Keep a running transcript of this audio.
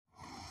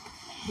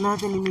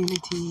Love and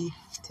immunity.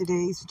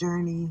 Today's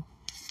journey.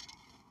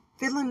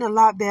 Feeling a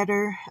lot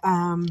better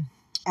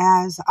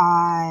as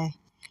I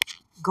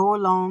go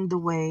along the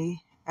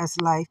way as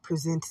life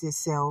presents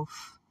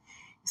itself.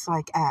 It's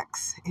like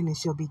ask and it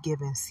shall be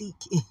given. Seek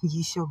and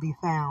ye shall be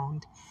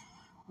found.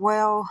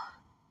 Well,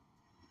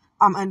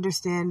 I'm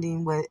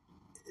understanding what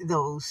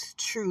those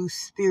true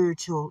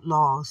spiritual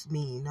laws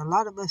mean. A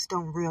lot of us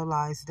don't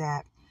realize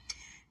that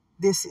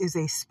this is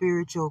a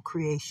spiritual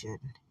creation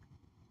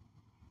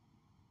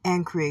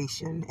and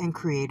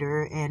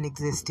creator and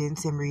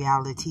existence and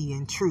reality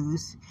and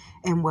truth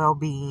and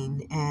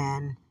well-being.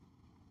 And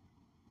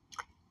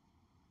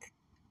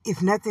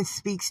if nothing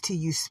speaks to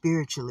you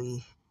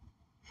spiritually,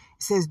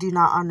 it says do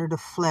not honor the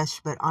flesh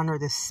but honor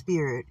the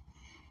spirit,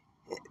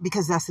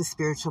 because that's a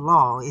spiritual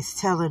law. It's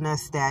telling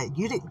us that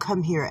you didn't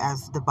come here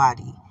as the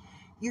body,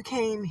 you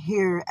came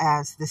here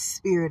as the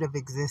spirit of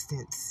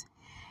existence.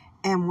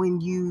 And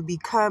when you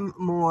become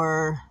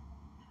more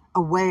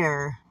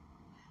aware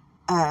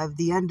of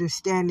the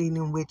understanding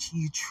in which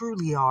you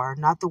truly are,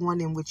 not the one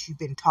in which you've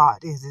been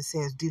taught, as it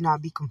says, do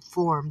not be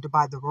conformed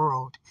by the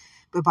world,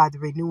 but by the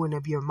renewing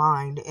of your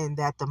mind, and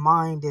that the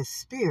mind is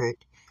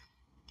spirit,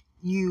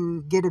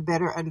 you get a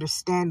better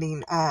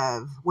understanding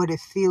of what it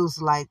feels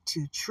like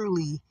to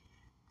truly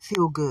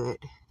feel good,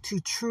 to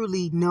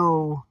truly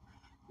know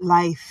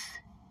life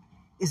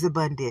is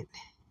abundant,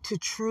 to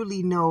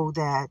truly know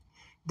that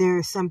there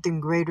is something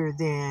greater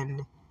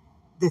than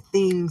the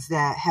things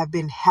that have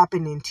been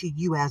happening to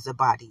you as a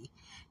body,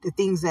 the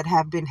things that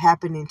have been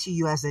happening to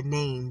you as a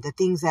name, the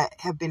things that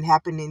have been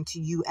happening to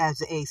you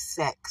as a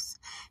sex,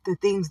 the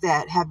things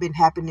that have been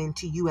happening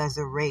to you as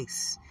a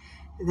race.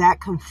 That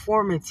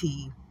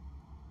conformity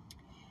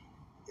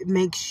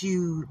makes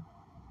you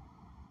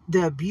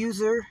the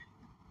abuser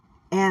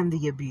and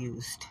the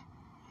abused.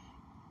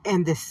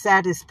 And the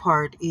saddest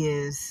part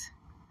is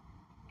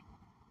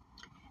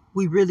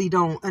we really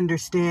don't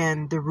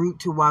understand the root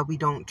to why we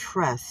don't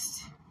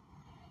trust.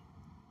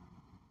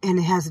 And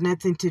it has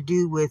nothing to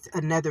do with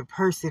another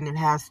person. It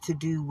has to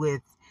do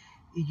with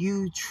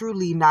you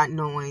truly not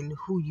knowing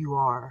who you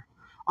are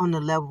on the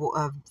level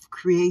of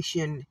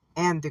creation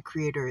and the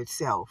creator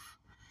itself.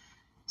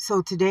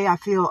 So today I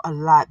feel a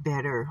lot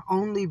better,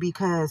 only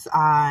because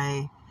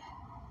I've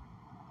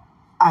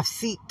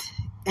seeked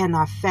and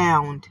I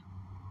found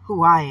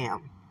who I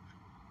am.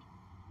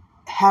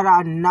 Had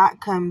I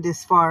not come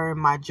this far in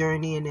my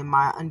journey and in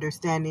my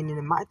understanding and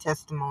in my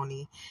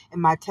testimony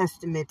and my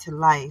testament to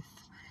life,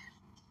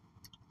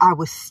 I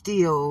would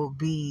still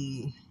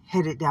be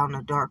headed down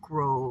a dark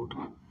road,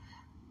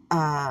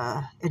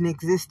 an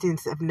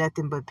existence of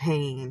nothing but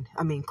pain.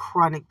 I mean,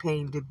 chronic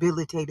pain,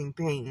 debilitating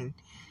pain,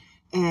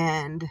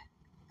 and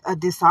a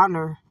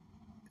dishonor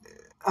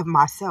of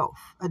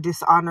myself, a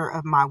dishonor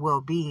of my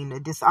well-being, a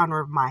dishonor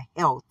of my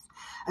health,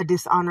 a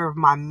dishonor of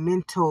my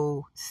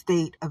mental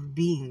state of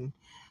being.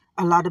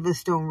 A lot of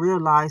us don't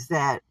realize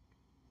that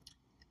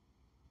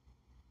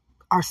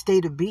our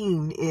state of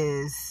being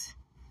is,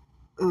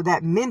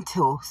 that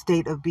mental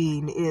state of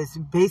being is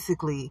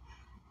basically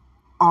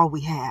all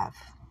we have.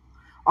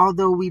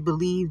 Although we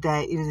believe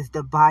that it is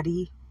the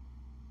body,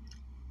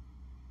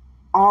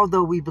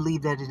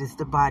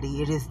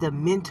 it is the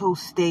mental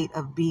state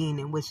of being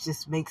in which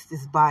just makes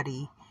this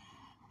body,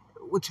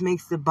 which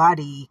makes the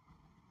body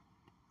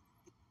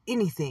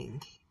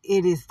anything.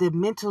 It is the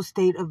mental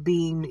state of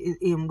being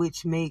in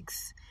which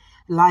makes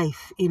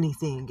life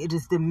anything. It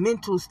is the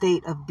mental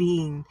state of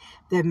being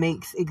that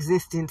makes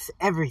existence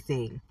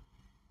everything.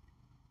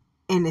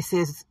 And it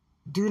says,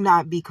 do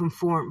not be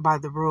conformed by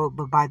the world,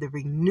 but by the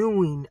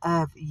renewing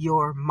of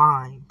your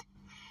mind.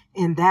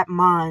 And that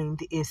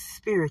mind is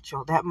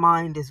spiritual. That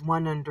mind is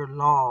one under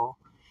law.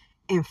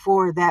 And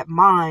for that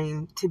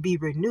mind to be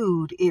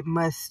renewed, it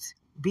must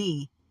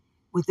be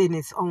within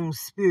its own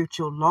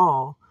spiritual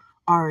law,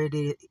 or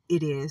it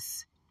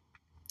is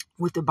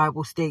what the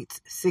Bible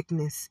states: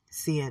 sickness,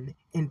 sin,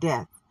 and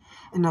death.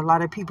 And a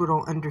lot of people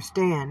don't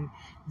understand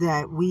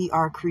that we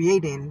are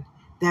creating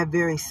that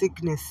very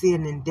sickness,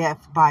 sin, and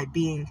death by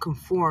being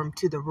conformed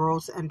to the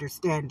world's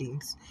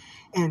understandings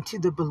and to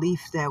the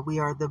belief that we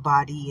are the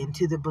body and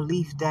to the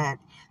belief that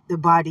the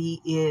body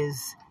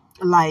is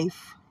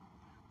life,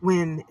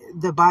 when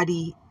the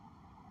body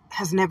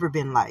has never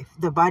been life.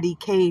 The body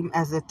came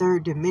as a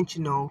third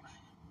dimensional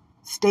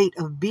state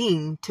of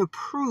being to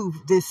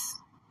prove this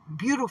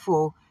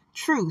beautiful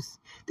truth,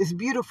 this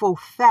beautiful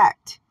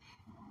fact,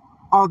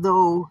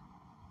 although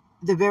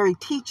the very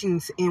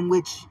teachings in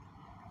which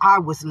I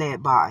was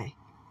led by,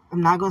 I'm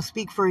not going to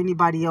speak for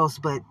anybody else,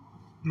 but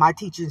my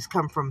teachings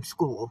come from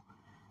school.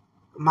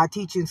 My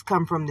teachings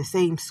come from the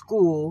same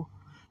school,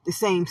 the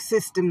same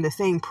system, the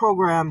same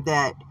program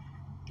that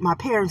my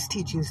parents'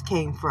 teachings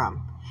came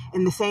from.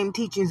 And the same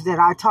teachings that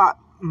I taught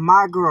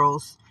my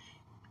girls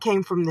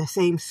came from the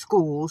same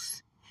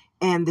schools.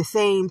 And the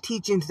same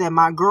teachings that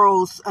my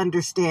girls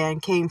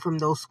understand came from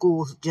those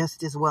schools,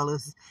 just as well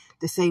as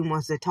the same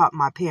ones that taught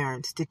my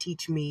parents to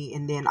teach me,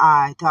 and then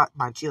I taught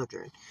my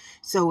children.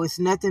 So it's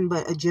nothing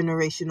but a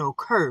generational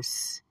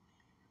curse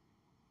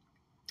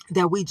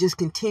that we just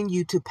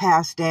continue to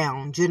pass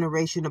down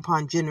generation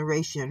upon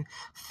generation,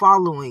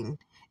 following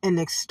an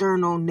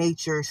external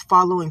natures,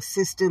 following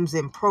systems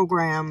and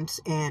programs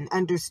and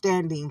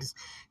understandings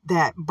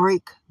that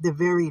break the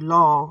very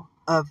law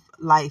of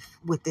life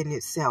within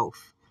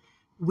itself.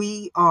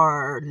 We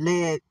are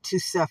led to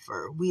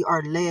suffer. We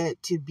are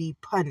led to be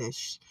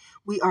punished.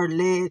 We are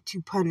led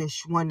to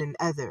punish one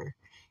another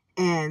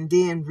and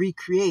then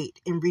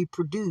recreate and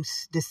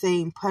reproduce the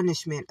same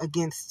punishment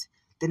against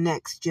the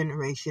next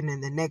generation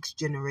and the next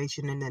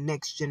generation and the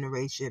next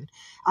generation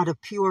out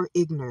of pure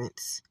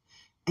ignorance.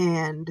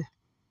 And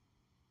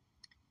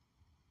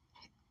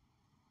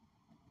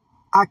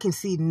I can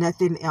see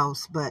nothing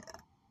else but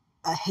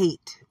a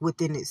hate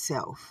within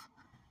itself.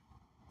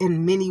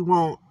 And many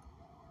won't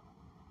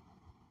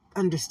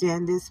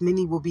understand this.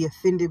 Many will be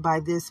offended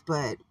by this,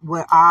 but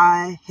what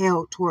I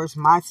held towards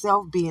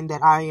myself, being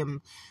that I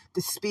am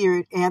the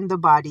spirit and the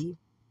body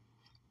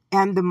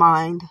and the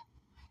mind,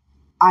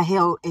 I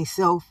held a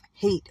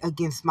self-hate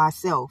against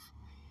myself.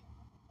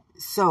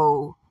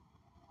 So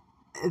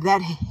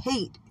that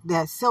hate,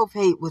 that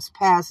self-hate was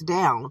passed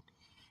down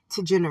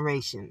to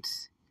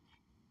generations.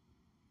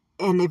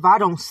 And if I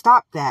don't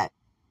stop that,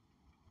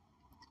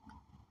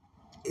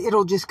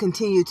 it'll just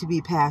continue to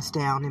be passed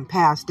down and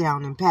passed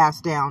down and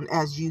passed down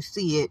as you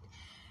see it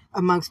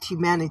amongst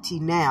humanity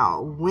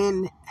now.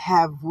 When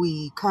have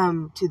we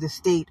come to the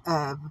state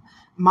of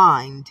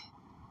mind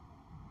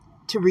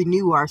to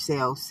renew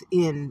ourselves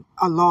in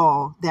a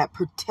law that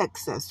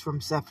protects us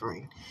from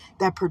suffering,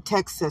 that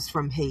protects us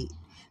from hate,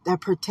 that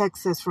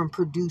protects us from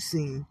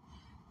producing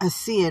a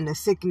sin, a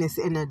sickness,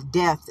 and a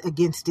death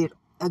against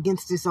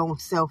its own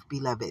self,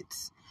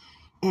 beloveds?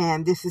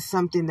 And this is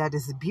something that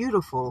is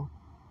beautiful,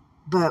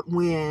 but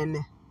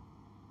when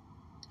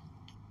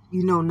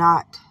you know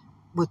not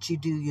what you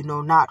do, you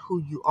know not who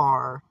you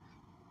are,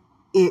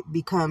 it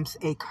becomes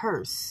a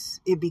curse.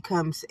 It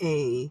becomes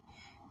a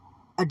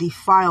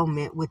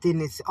defilement within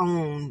its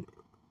own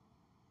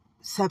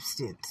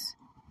substance.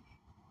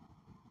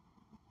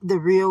 The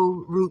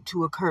real root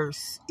to a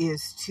curse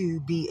is to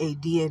be a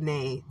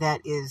DNA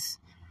that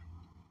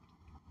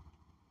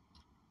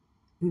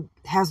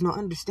has no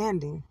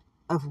understanding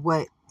of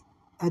what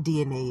a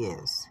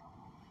DNA is.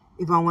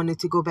 If I wanted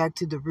to go back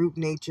to the root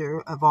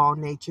nature of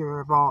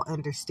all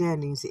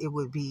understandings, it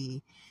would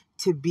be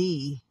to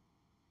be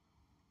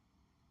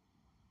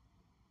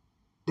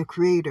the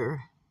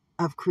creator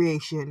of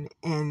creation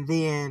and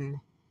then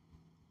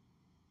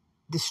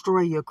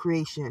destroy your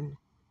creation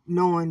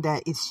knowing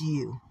that it's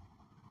you.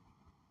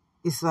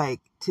 It's like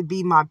to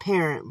be my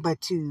parent,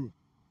 but to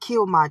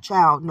kill my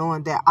child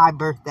knowing that I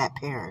birthed that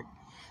parent.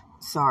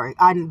 Knowing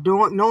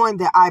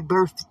that I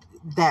birthed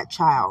that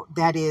child.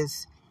 That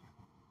is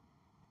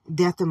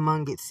death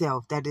among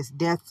itself. That is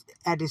death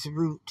at its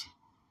root.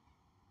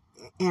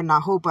 And I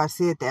hope I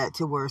said that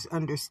to where it's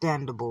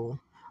understandable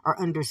or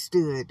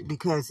understood,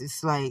 because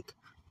it's like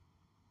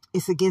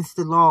it's against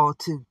the law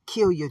to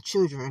kill your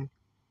children,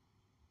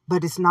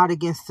 but it's not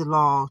against the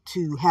law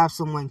to have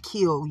someone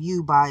kill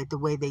you by the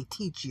way they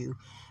teach you,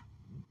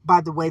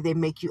 by the way they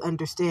make you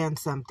understand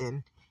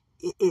something.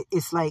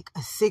 It's like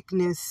a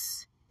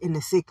sickness in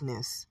a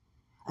sickness,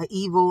 a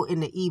evil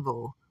in a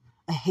evil,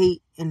 a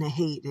hate in a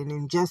hate, an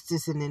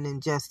injustice in an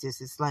injustice.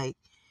 It's like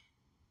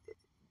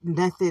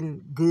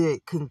nothing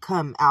good can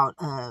come out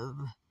of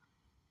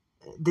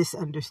this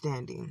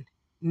understanding.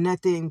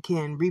 Nothing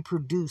can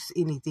reproduce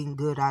anything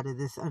good out of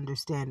this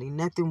understanding.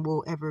 Nothing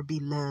will ever be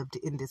loved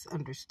in this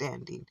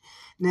understanding.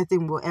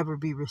 Nothing will ever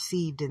be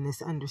received in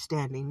this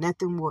understanding.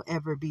 Nothing will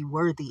ever be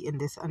worthy in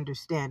this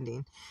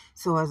understanding.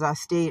 So as I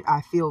state,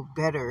 I feel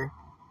better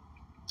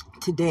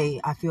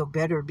today. I feel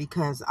better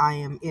because I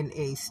am in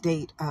a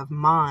state of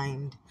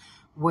mind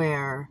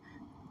where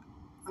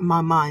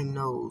my mind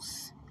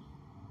knows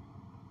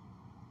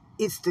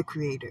it's the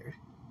creator.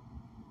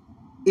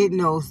 It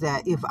knows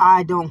that if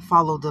I don't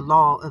follow the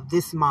law of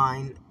this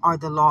mind, or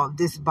the law of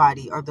this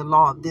body, or the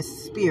law of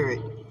this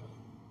spirit,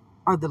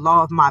 or the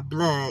law of my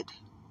blood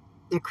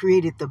that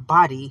created the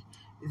body,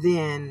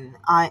 then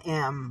I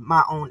am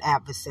my own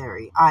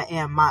adversary. I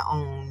am my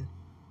own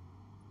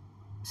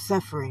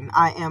suffering.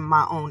 I am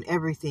my own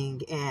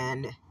everything.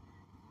 And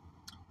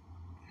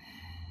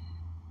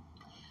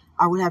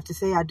I would have to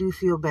say I do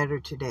feel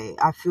better today.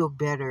 I feel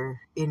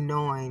better in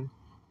knowing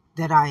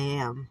that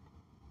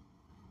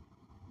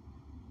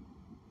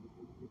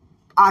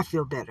I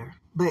feel better,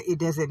 but it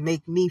doesn't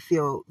make me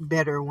feel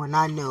better when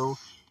I know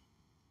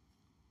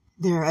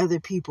there are other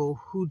people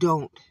who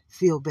don't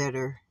feel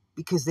better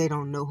because they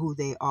don't know who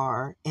they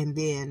are. And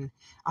then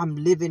I'm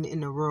living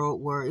in a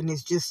world where, and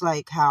it's just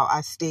like how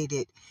I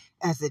stated,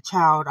 as a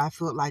child, I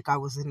felt like I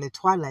was in the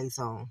Twilight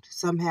Zone.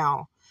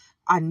 Somehow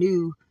I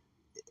knew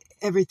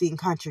everything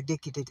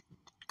contradicted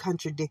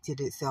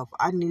itself.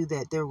 I knew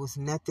that there was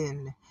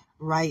nothing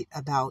right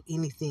about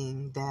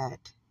anything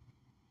that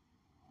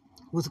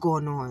was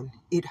going on.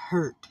 It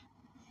hurt.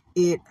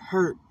 It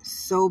hurt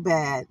so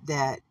bad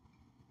that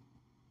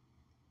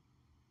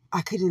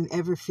I couldn't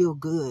ever feel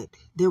good.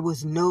 There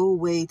was no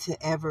way to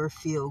ever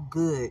feel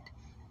good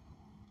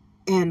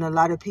And a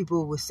lot of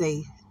people would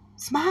say,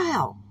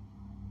 smile,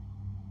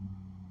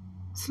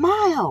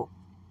 smile.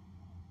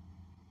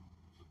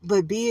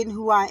 But being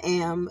who I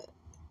am,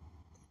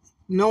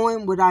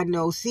 knowing what I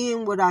know,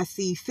 seeing what I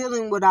see,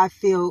 feeling what I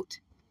felt,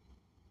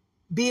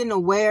 being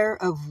aware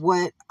of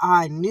what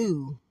I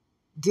knew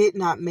did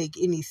not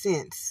make any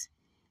sense.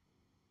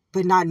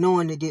 But not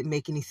knowing it didn't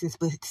make any sense,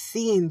 but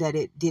seeing that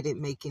it didn't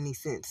make any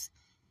sense.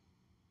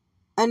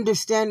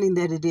 Understanding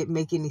that it didn't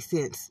make any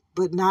sense,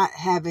 but not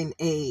having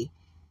a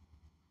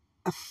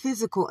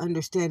physical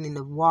understanding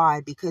of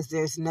why, because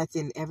there's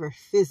nothing ever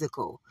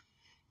physical.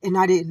 And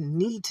I didn't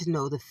need to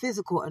know the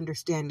physical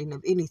understanding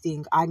of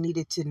anything. I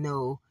needed to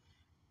know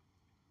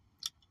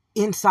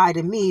inside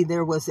of me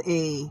there was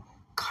a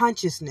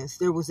consciousness,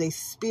 there was a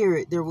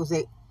spirit, there was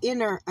a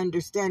inner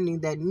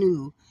understanding that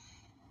knew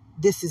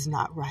this is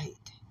not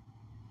right.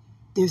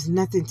 There's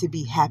nothing to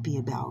be happy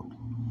about.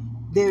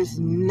 There's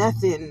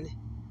nothing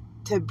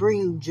to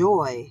bring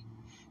joy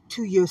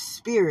to your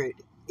spirit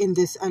in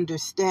this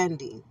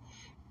understanding.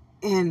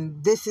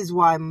 And this is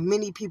why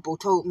many people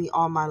told me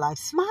all my life,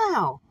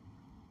 smile.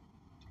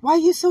 Why are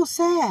you so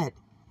sad?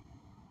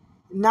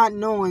 Not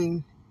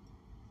knowing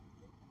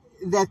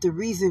that the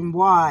reason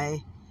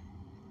why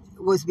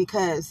was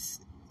because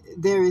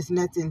there is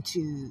nothing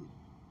to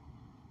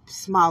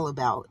smile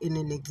about in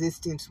an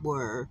existence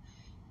where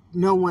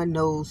no one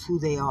knows who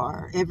they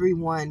are.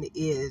 Everyone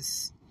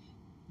is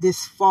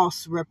this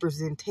false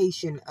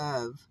representation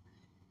of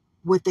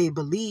what they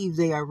believe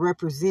they are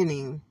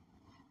representing,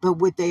 but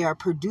what they are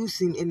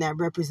producing in that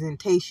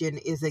representation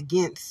is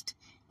against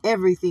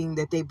everything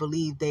that they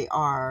believe they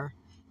are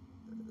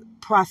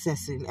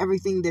processing,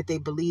 everything that they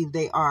believe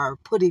they are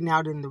putting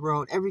out in the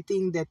world,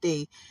 everything that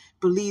they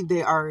believe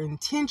they are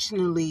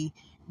intentionally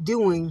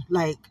doing,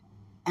 like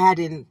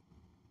adding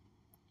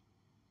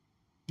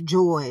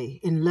joy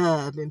and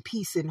love and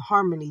peace and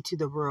harmony to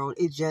the world.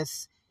 It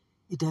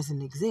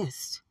doesn't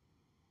exist.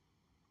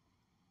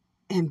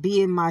 And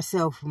being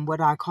myself and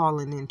what I call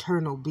an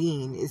internal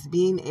being is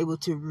being able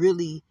to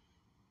really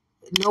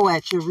know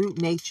at your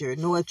root nature,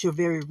 know at your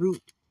very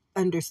root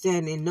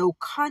understanding, know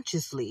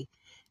consciously,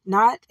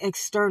 not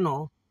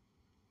external,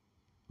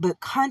 but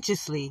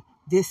consciously,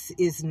 this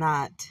is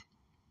not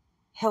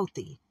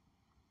healthy.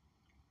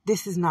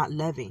 This is not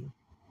loving.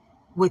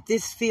 What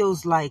this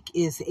feels like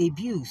is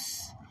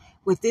abuse.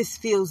 What this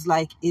feels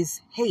like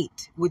is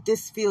hate. What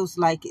this feels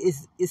like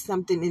is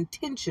something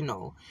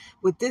intentional.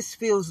 What this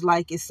feels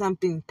like is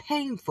something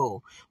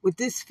painful. What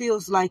this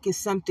feels like is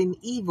something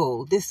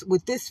evil.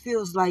 What this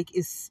feels like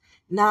is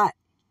not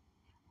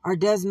or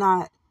does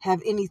not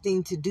have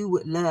anything to do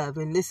with love.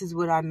 And this is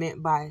what I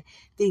meant by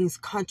things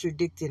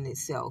contradicting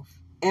itself.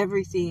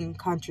 Everything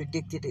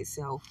contradicted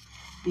itself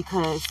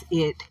because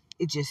it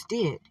just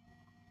did.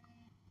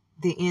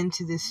 The end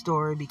to this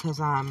story,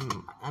 because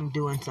I'm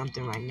doing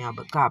something right now,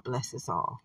 but God bless us all.